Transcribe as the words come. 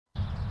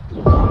In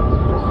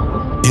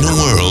a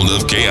world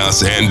of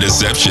chaos and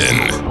deception,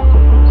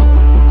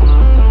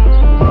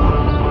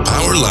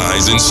 power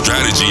lies in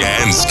strategy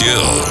and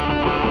skill.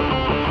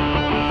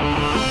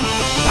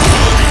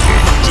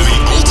 Welcome to the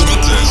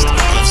ultimate test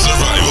of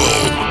survival.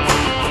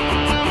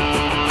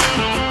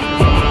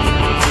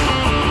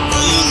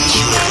 Unleash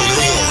your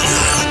inner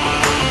warrior.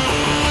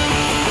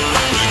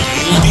 The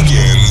game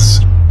begins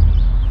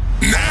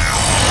now.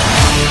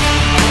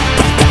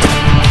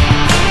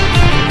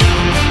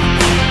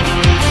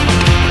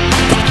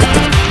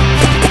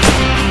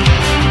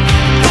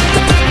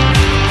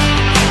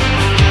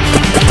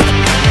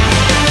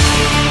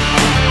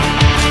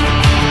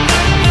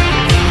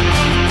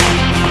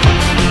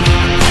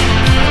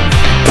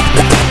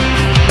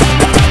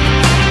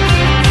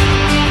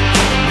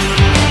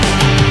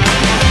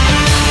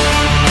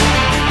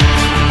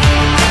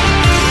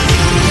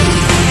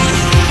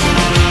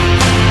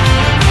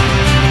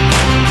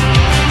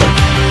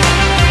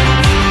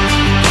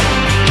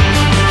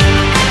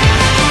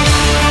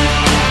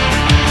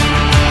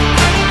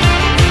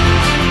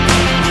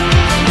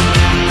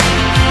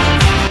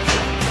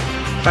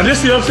 Are they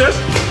still upstairs?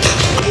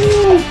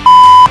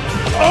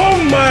 Oh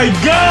my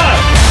God!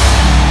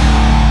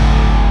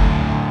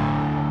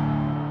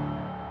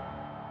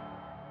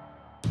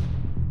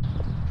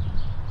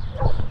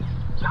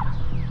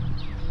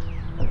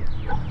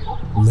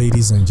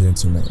 Ladies and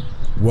gentlemen,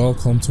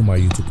 welcome to my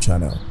YouTube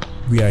channel.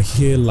 We are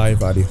here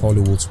live at the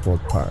Hollywood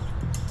Sport Park.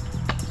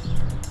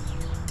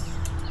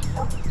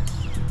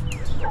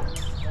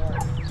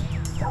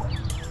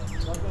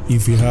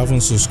 If you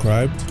haven't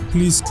subscribed,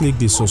 please click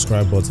the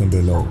subscribe button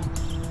below.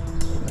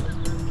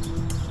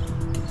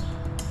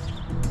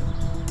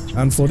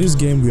 And for this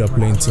game we are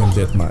playing team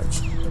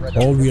deathmatch.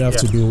 All we have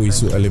to do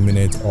is to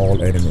eliminate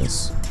all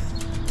enemies.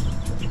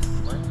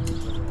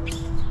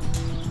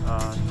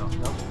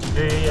 No.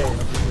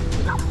 Yeah.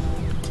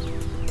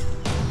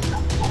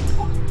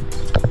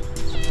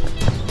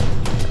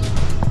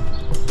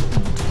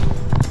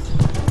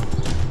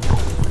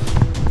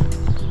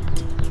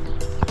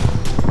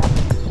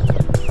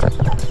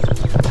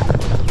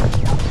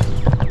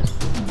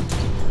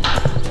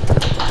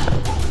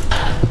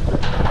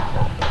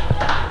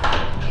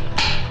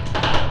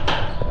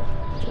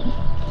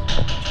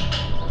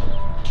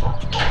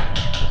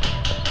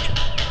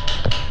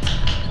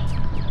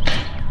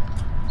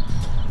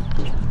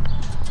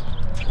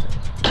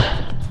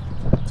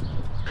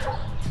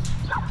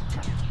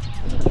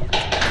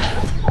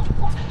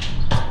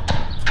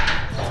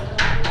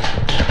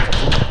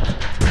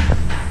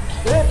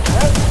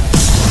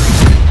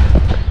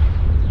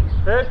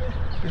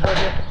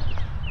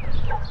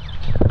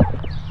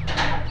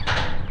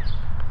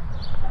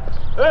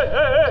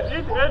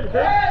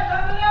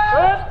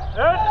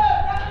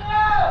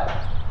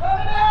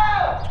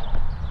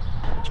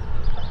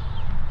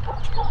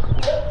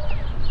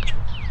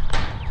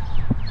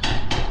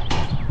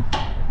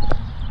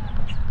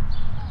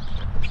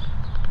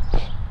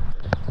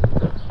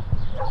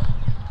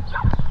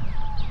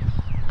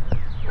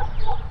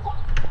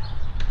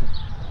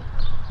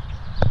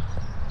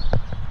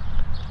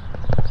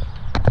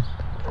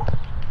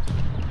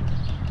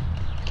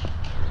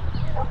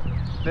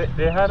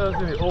 They had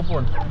us in the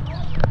open.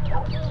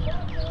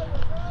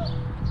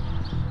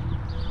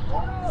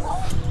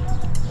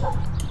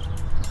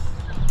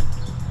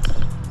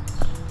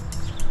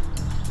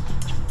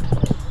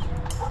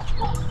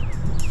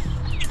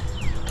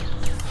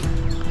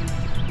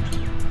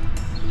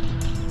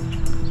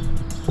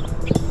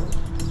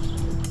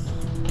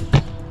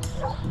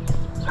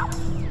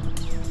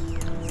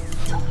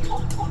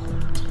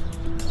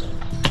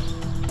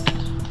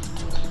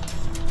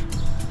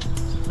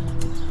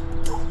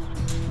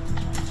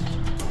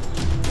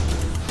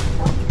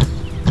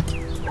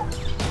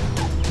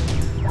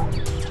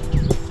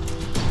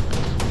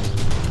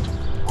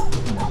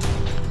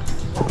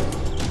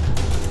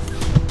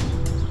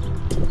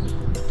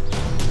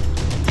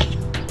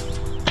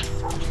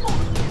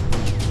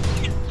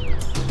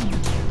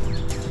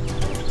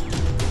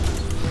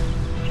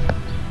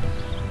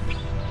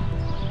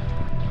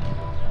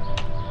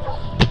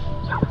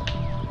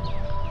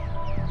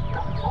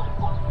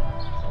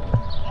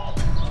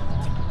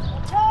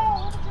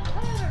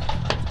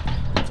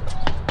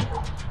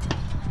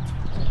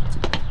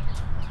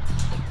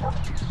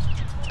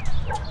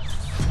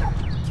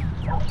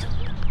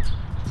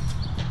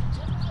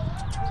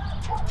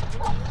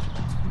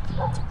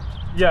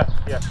 Yeah.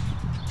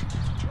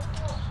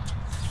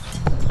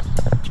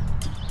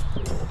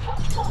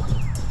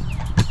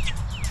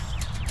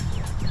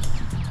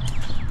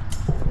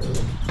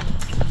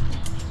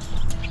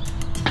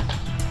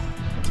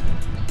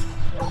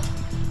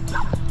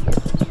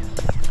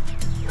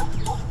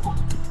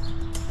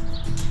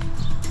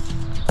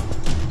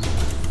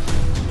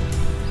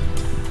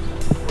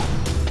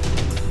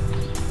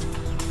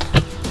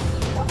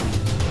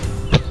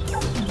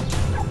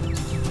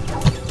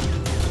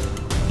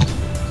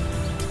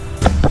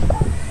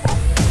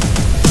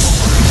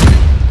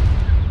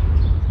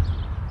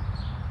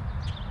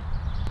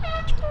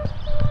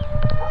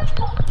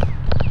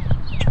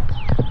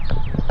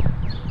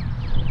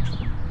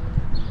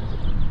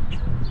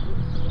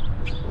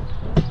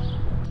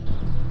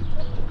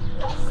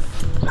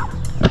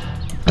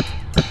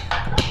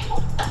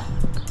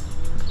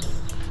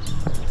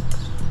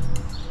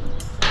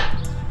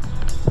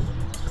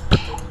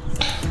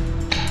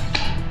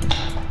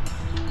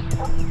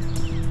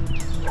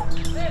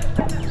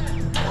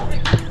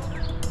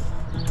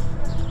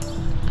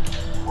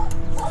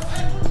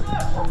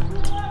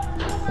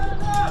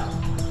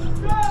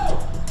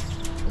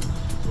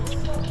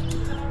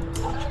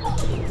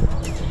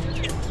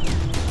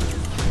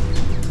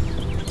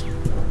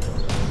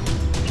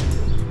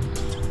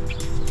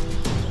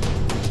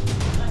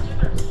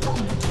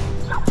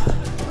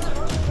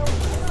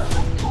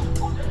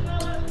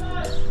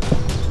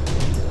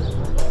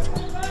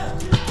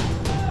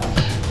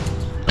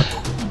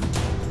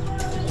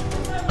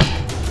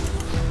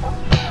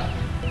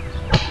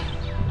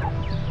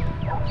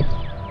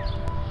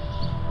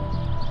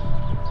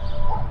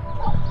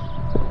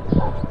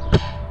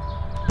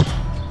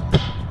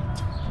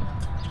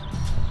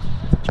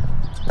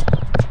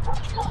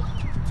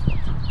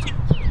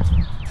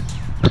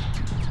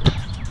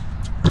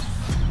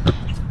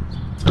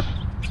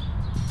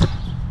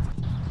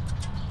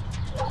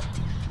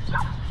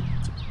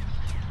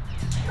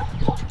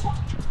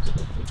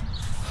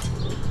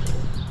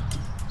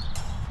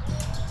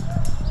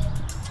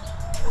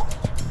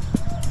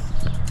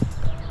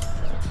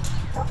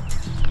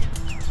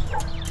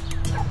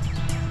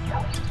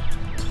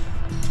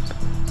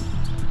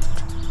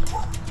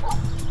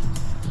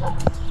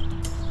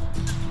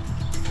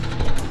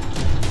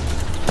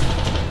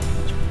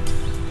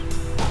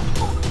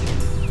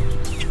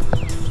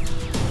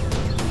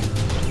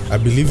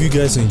 believe you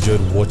guys enjoyed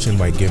watching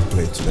my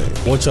gameplay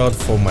today. Watch out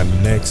for my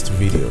next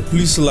video.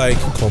 Please like,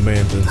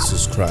 comment and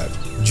subscribe,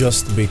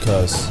 just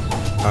because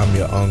I'm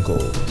your uncle.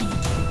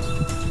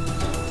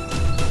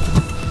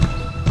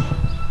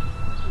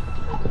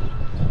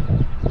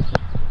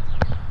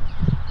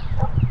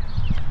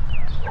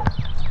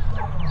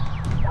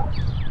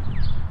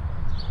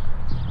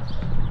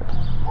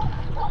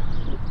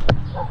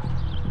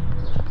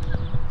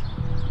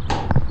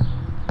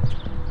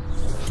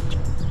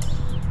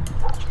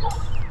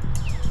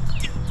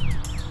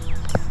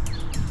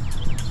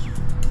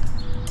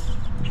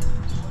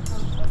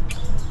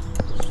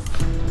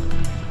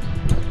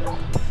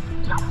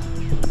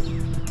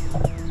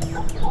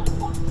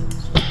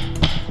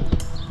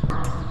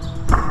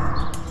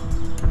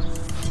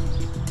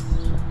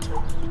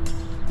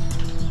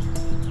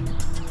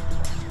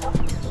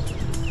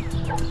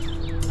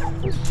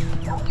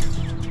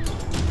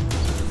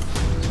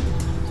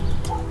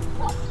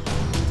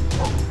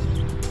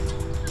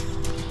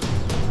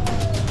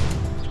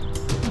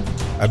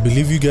 I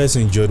believe you guys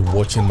enjoyed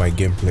watching my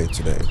gameplay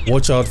today.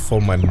 Watch out for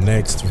my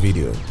next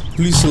video.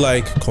 Please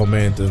like,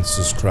 comment and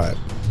subscribe,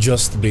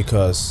 just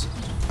because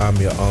I'm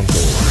your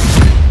uncle.